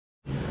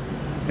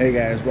Hey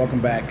guys,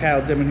 welcome back.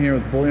 Kyle Dimon here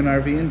with Bullyan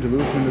RV in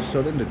Duluth,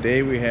 Minnesota, and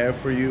today we have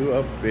for you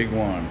a big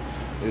one.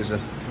 It is a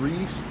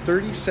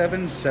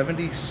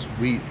 3770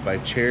 Suite by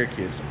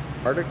Cherokee. It's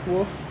Arctic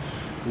Wolf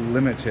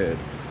Limited.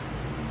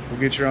 We'll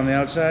get you on the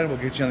outside, we'll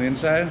get you on the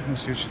inside, and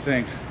see what you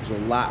think. There's a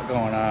lot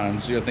going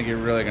on, so I think you're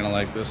really gonna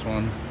like this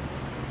one.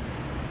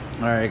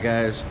 Alright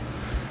guys,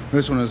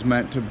 this one is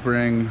meant to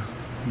bring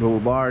the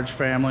large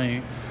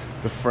family,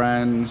 the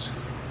friends,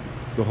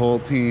 the whole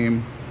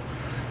team.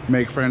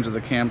 Make friends at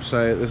the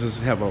campsite. This is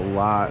have a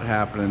lot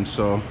happening,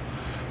 so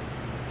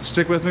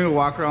stick with me. We'll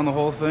walk around the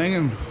whole thing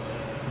and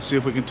see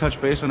if we can touch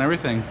base on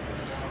everything.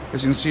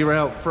 As you can see right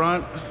out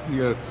front,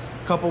 you got a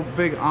couple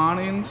big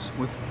awnings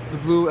with the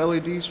blue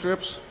LED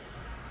strips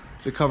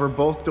to cover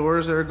both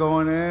doors that are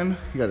going in.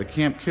 You got a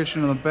camp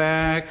kitchen in the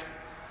back,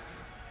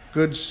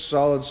 good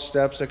solid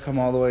steps that come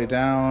all the way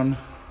down,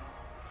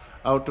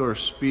 outdoor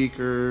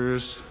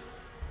speakers,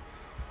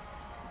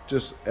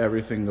 just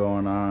everything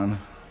going on.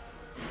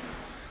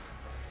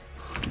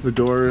 The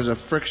door is a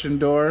friction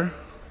door,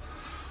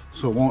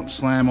 so it won't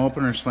slam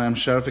open or slam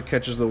shut if it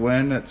catches the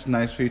wind. That's a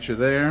nice feature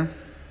there.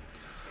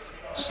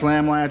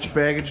 Slam latch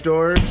baggage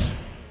doors,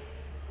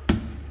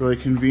 really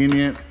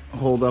convenient.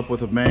 Hold up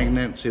with a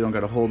magnet, so you don't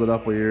got to hold it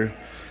up while you're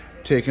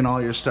taking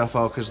all your stuff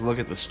out, because look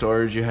at the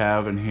storage you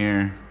have in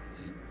here.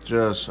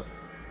 Just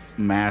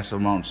massive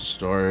amounts of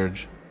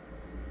storage.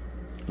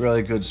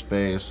 Really good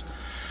space.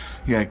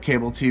 You got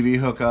cable TV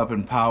hookup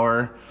and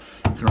power.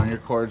 You can run your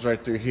cords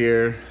right through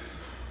here.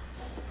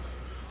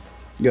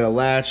 You got a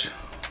latch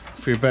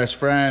for your best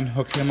friend,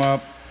 hook him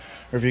up,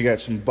 or if you got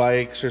some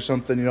bikes or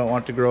something you don't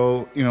want to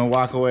grow,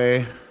 walk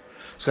away.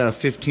 It's got a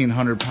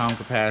 1,500 pound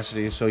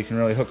capacity, so you can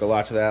really hook a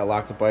lot to that,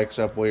 lock the bikes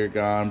up while you're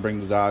gone,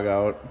 bring the dog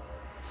out.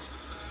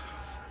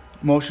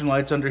 Motion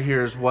lights under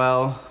here as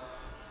well.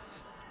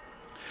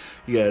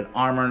 You got an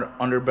armored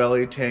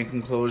underbelly tank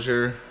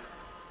enclosure.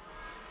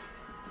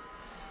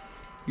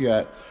 You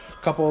got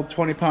a couple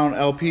 20-pound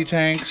LP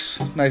tanks.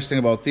 Nice thing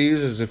about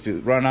these is if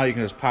you run out, you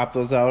can just pop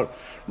those out,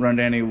 run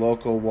to any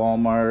local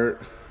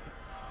Walmart,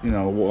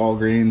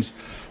 Walgreens,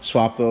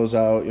 swap those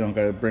out. You don't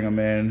got to bring them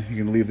in.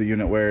 You can leave the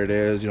unit where it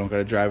is. You don't got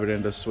to drive it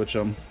in to switch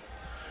them.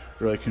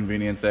 Really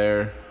convenient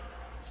there.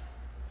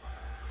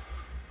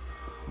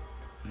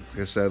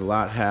 Like I said, a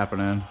lot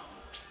happening.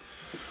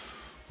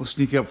 We'll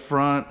sneak up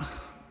front.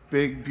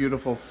 Big,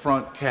 beautiful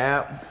front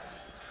cap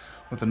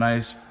with a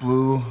nice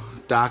blue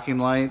docking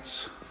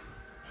lights.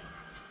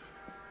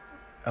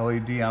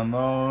 LED on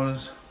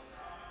those.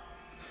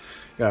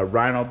 Got a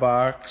Rhino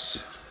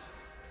box.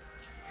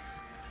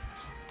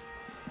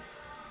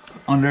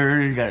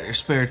 Under, you got your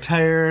spare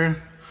tire,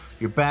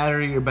 your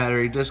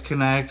battery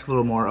disconnect, a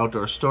little more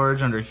outdoor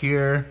storage under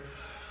here.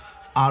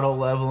 Auto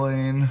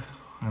leveling,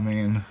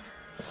 and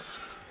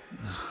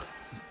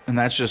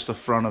that's just the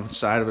front of the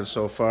side of it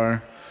so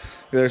far.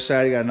 The other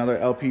side, you got another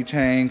LP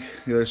tank.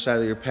 The other side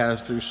of your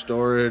pass-through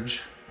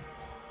storage.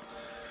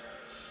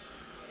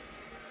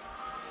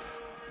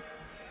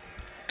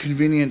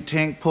 Convenient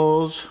tank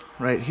pulls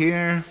right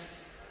here.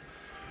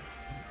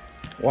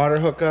 Water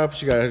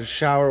hookups. You got a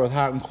shower with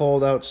hot and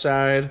cold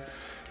outside.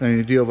 Then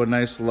you do have a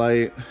nice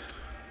light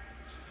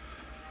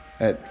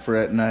for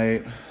at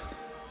night.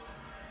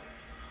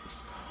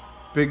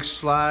 Big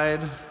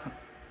slide.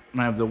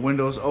 And I have the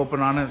windows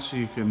open on it, so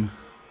you can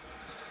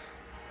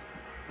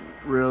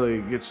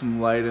really get some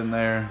light in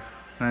there.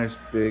 Nice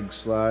big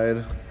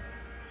slide.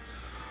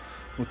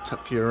 We'll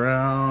tuck you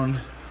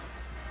around.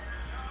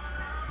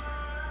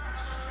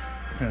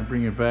 Kind of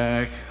bring it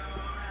back.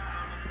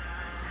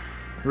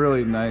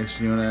 Really nice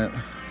unit.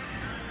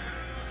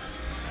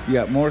 You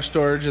got more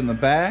storage in the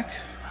back.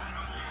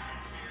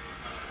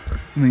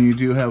 And then you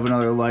do have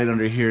another light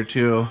under here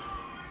too.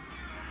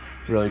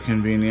 Really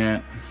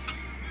convenient.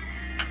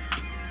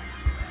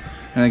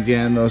 And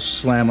again, those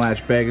slam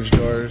latch baggage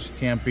doors,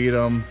 can't beat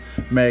them.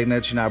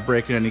 Magnets, you're not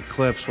breaking any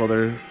clips while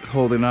they're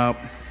holding up.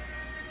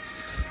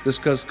 This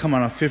does come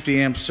on a 50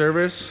 amp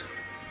service.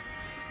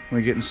 When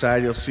we get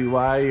inside, you'll see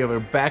why. You have a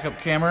backup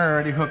camera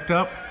already hooked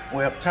up,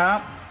 way up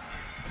top.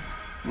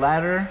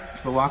 Ladder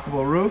to the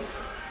lockable roof.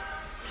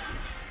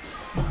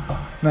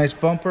 Nice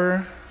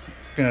bumper.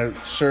 Gonna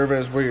serve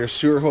as where your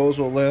sewer hose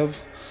will live.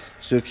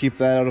 So you'll keep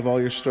that out of all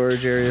your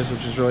storage areas,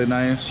 which is really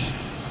nice.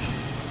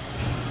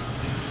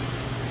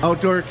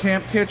 Outdoor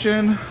camp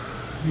kitchen.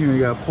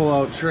 You got a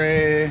pull-out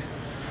tray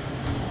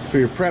for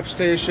your prep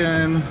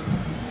station.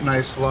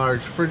 Nice large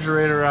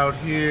refrigerator out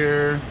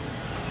here.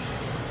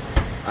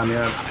 An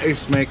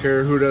ice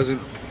maker. Who doesn't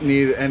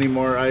need any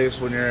more ice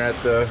when you're at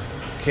the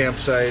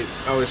campsite?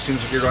 Always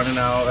seems like you're running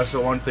out. That's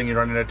the one thing you're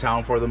running to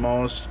town for the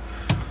most.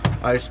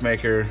 Ice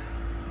maker.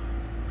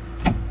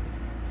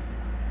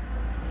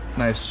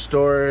 Nice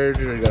storage.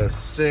 You got a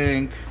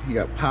sink. You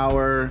got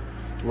power,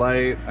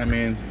 light.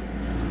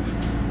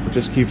 It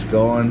just keeps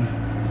going.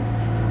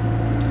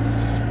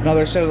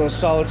 Another set of those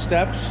solid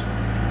steps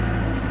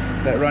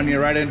that run you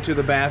right into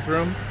the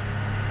bathroom.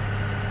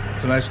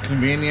 It's a nice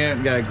convenient.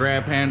 You got a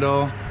grab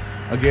handle.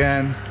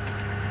 Again,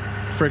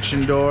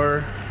 friction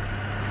door.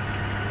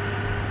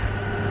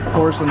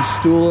 porcelain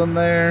stool in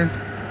there.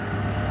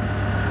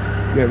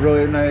 You got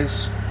really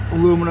nice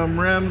aluminum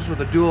rims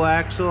with a dual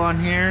axle on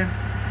here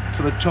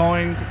for the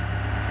towing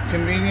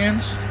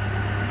convenience.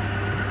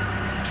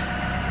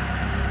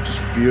 Just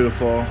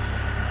beautiful,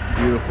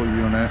 beautiful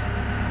unit.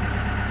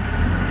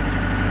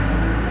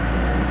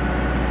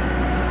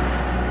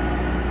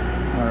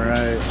 All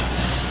right,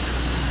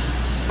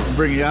 I'll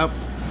bring you up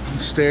the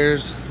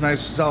stairs.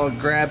 Nice solid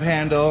grab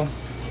handle.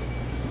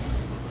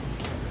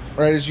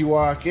 Right as you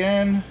walk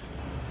in,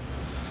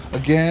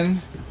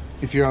 again,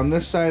 if you're on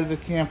this side of the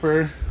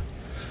camper,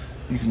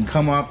 you can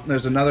come up.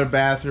 There's another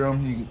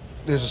bathroom.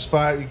 There's a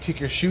spot you can kick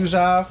your shoes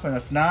off, and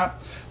if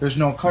not, there's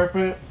no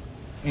carpet.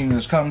 You can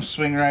just come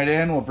swing right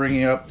in. We'll bring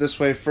you up this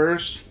way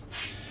first.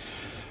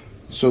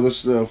 So this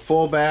is the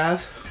full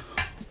bath.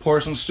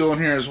 Porcelain stool in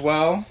here as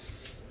well.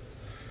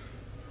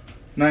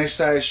 Nice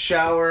size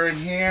shower in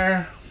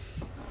here.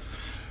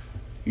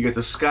 You get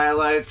the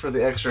skylight for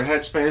the extra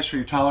headspace for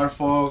your taller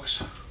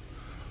folks.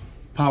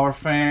 Power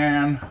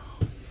fan.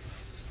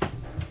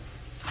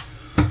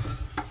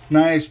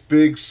 Nice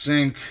big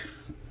sink.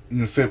 You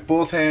can fit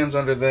both hands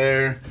under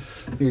there.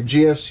 Your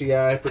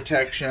GFCI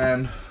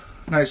protection.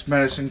 Nice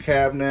medicine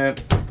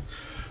cabinet.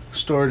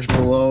 Storage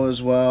below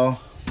as well.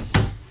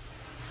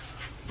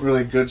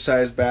 Really good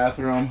sized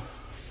bathroom.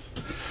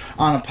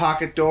 On a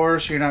pocket door,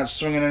 so you're not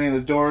swinging any of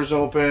the doors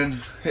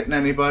open, hitting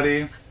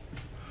anybody.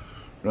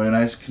 Really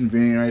nice,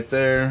 convenient right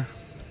there.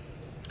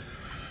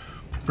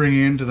 Bring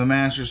you into the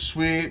master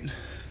suite.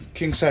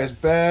 King size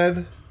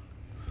bed.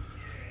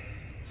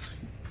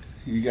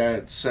 You got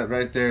it set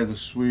right there, the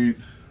suite.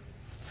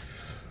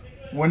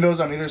 Windows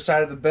on either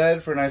side of the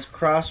bed for a nice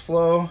cross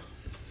flow.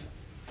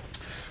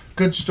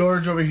 Good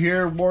storage over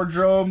here,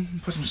 wardrobe.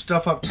 Put some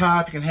stuff up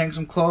top. You can hang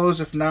some clothes.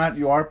 If not,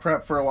 you are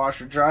prepped for a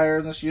washer dryer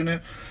in this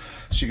unit.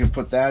 So you can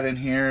put that in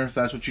here if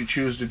that's what you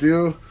choose to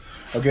do.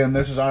 Again,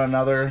 this is on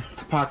another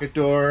pocket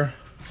door.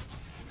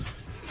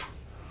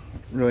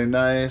 Really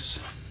nice.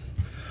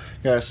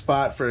 Got a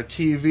spot for a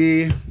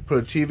TV. Put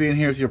a TV in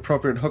here with your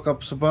appropriate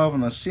hookups above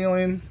on the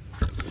ceiling.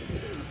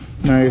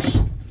 Nice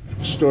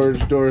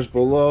storage doors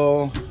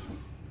below.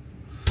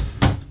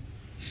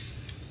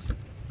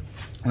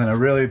 And a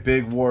really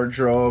big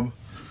wardrobe.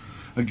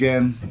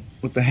 Again,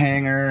 with the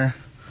hanger.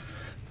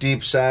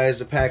 Deep size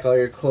to pack all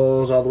your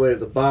clothes all the way to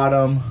the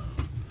bottom.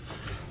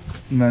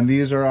 And then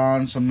these are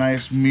on some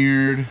nice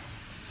mirrored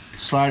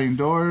sliding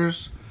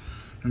doors.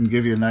 And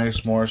give you a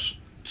nice more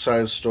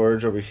size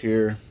storage over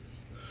here.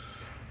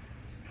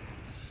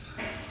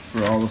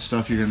 For all the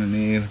stuff you're gonna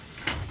need.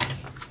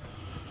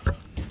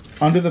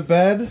 Under the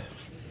bed,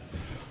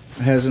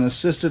 it has an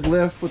assisted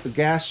lift with the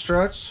gas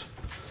struts.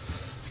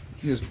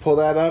 You just pull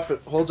that up,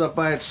 it holds up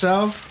by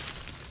itself.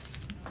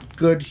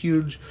 Good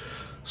huge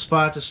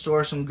spot to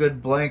store some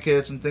good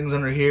blankets and things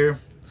under here.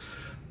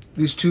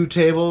 These two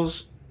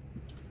tables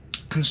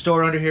can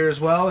store under here as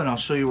well, and I'll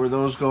show you where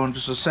those go in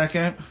just a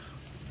second.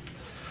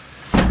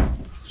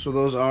 So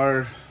those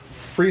are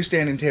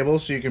freestanding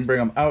tables, so you can bring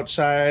them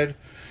outside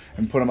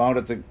and put them out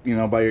at the,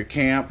 by your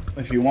camp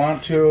if you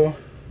want to.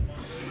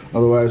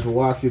 Otherwise, we'll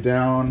walk you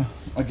down.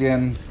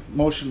 Again,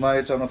 motion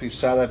lights. I don't know if you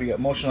saw that, but you got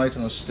motion lights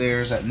on the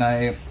stairs at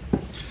night.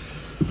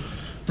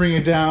 Bring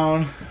you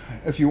down.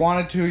 If you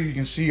wanted to, you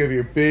can see you have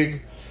your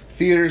big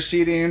theater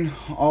seating.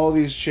 All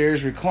these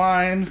chairs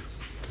recline.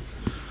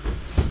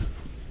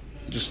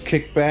 Just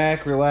kick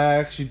back,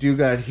 relax. You do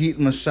got heat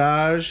and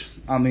massage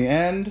on the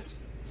end.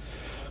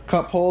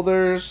 Cup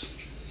holders.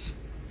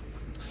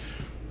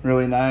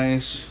 Really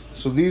nice.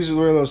 So these are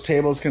where those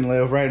tables can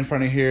live, right in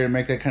front of here, and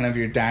make that kind of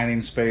your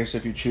dining space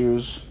if you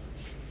choose.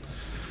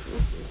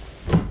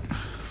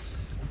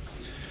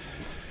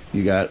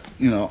 You got,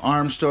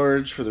 arm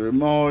storage for the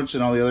remotes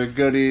and all the other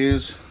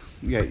goodies.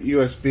 You got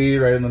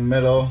USB right in the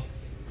middle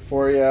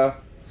for you.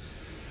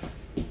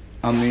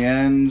 On the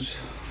ends,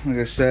 like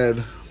I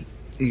said,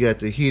 you got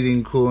the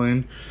heating,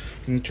 cooling.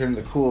 You can turn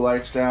the cool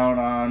lights down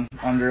on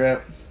under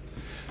it.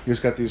 You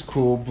just got these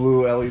cool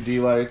blue LED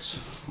lights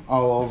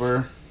all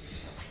over,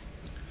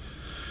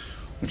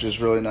 which is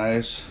really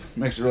nice.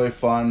 Makes it really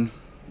fun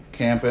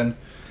camping.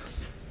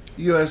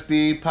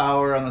 USB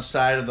power on the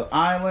side of the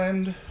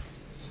island.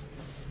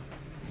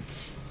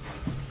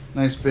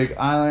 Nice big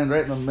island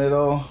right in the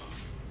middle.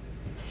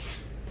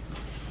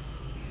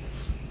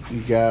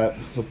 You got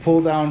the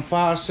pull down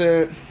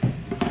faucet.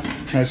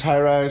 Nice high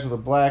rise with a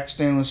black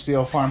stainless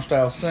steel farm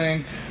style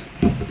sink.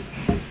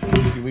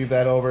 If you leave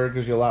that over, it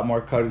gives you a lot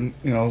more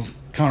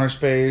counter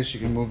space. You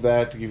can move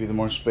that to give you the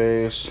more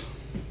space.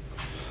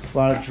 A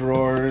lot of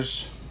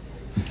drawers.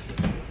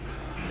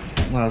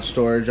 A lot of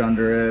storage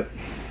under it.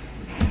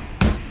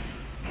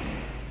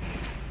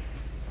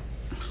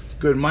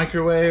 Good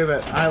microwave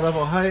at eye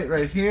level height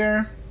right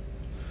here.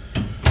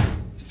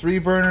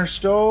 3-burner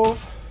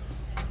stove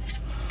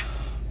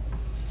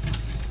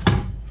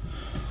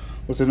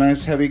with a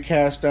nice heavy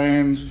cast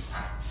iron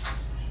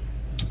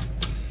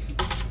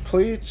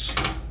plates.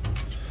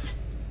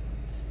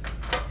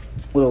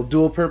 Little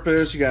dual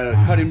purpose. You got a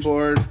cutting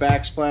board,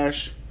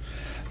 backsplash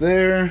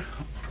there.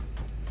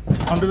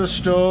 under the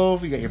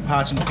stove, you got your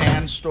pots and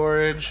pans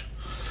storage.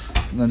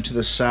 And then to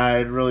the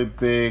side, really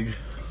big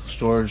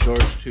storage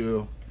doors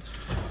too.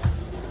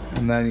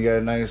 And then you got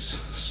a nice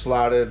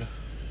slotted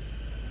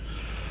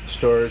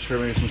storage for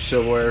maybe some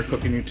silverware,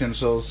 cooking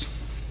utensils.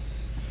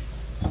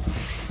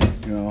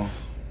 You know,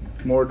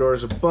 more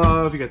doors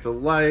above. You got the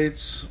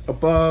lights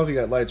above, you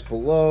got lights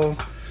below.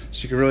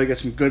 So you can really get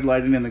some good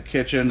lighting in the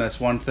kitchen.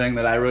 That's one thing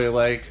that I really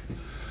like,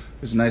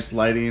 is nice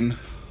lighting.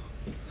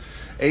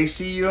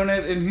 AC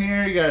unit in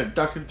here, you got it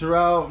ducted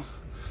throughout.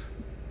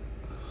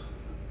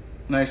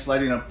 Nice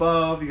lighting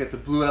above. You got the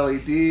blue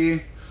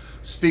LED.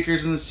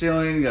 Speakers in the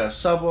ceiling. You got a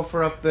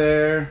subwoofer up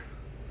there.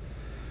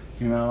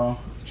 You know,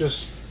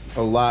 just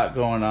a lot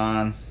going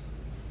on.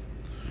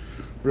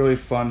 Really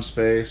fun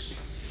space.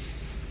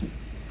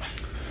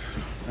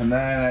 And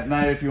then at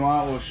night, if you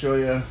want, we'll show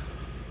you.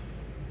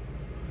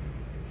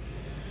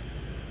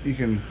 You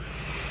can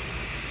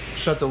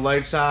shut the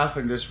lights off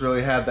and just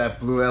really have that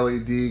blue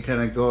LED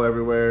kind of go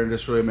everywhere and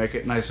just really make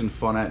it nice and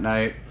fun at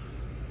night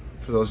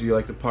for those of you who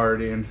like to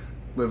party and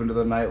live into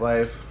the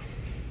nightlife.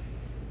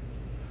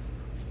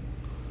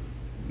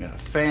 You got a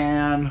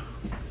fan.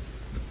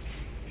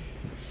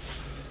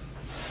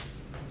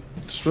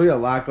 Just really a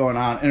lot going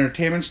on.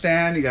 Entertainment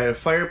stand, you got a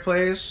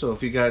fireplace, so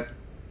if you got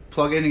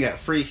plug in, you got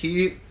free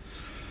heat.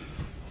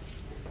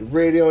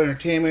 Radio,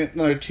 entertainment,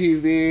 another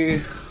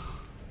TV.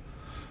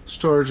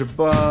 Storage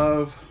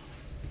above.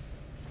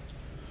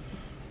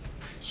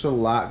 Just a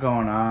lot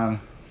going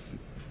on.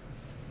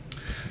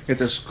 Get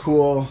this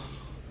cool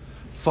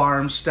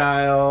farm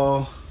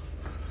style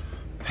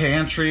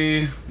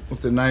pantry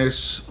with the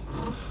nice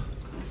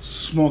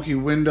smoky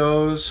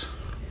windows.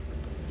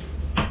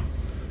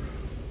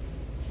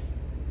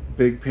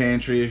 Big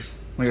pantry.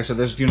 Like I said,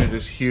 this unit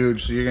is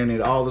huge, so you're gonna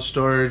need all the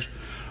storage,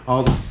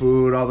 all the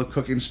food, all the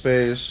cooking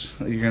space.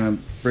 You're gonna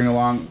bring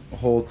along a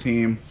whole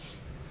team.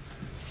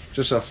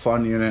 Just a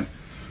fun unit.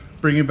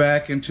 Bring you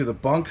back into the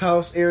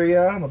bunkhouse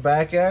area on the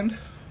back end.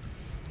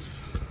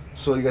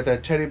 So you got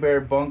that teddy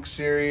bear bunk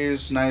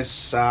series, nice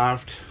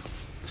soft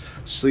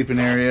sleeping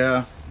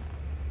area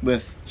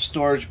with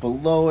storage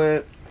below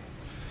it.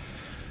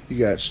 You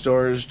got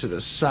storage to the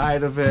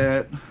side of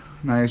it.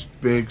 Nice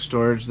big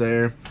storage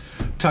there.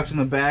 Tucked in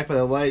the back by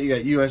the light, you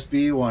got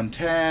USB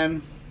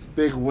 110,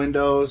 big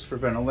windows for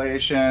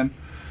ventilation.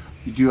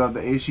 You do have the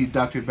AC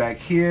ducted back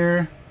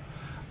here.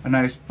 A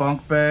nice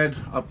bunk bed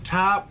up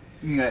top.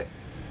 You got,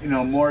 you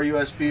know, more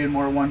USB and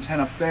more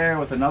 110 up there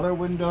with another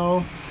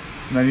window.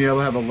 And then you'll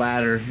have a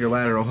ladder. Your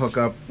ladder will hook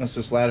up. That's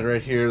this ladder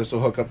right here. This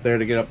will hook up there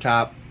to get up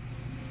top.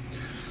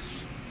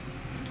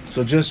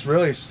 So just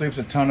really sleeps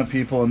a ton of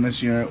people in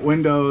this unit.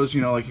 Windows,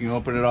 you know, like you can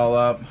open it all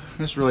up.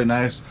 It's really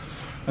nice.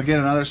 Again,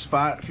 another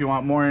spot if you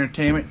want more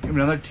entertainment.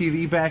 Another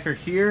TV backer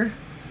here.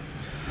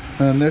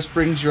 And then this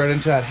brings you right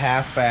into that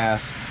half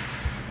bath.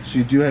 So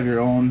you do have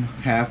your own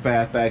half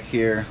bath back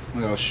here,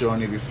 like I was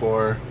showing you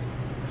before,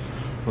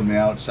 from the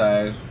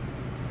outside.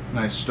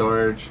 Nice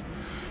storage.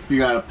 You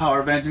got a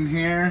power vent in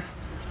here.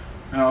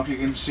 I don't know if you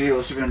can see,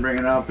 let's see if I can bring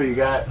it up, but you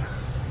got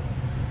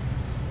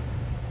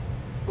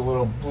the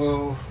little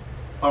blue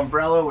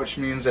umbrella, which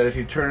means that if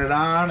you turn it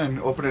on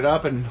and open it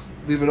up and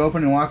leave it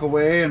open and walk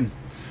away and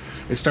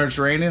it starts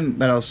raining,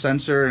 that'll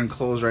sensor and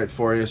close right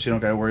for you, so you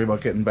don't gotta worry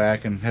about getting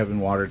back and having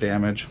water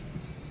damage.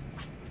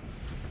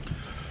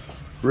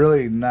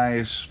 Really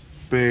nice,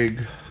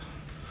 big,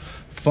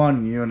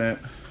 fun unit.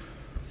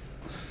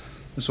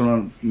 This one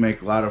will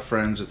make a lot of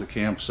friends at the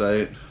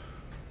campsite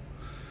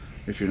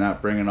if you're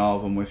not bringing all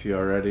of them with you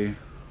already.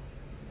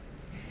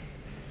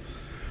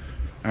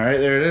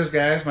 Alright, there it is,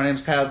 guys. My name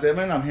is Kyle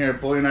Dittman. I'm here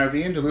at Bullyan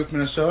RV in Duluth,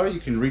 Minnesota. You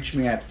can reach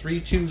me at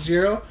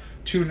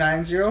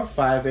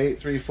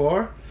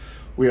 320-290-5834.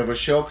 We have a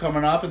show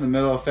coming up in the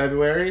middle of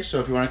February, so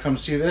if you want to come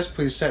see this,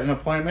 please set an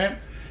appointment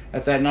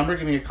at that number.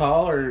 Give me a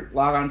call or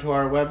log on to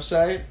our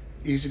website.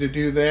 Easy to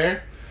do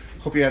there.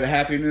 Hope you had a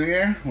happy new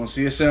year. We'll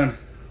see you soon.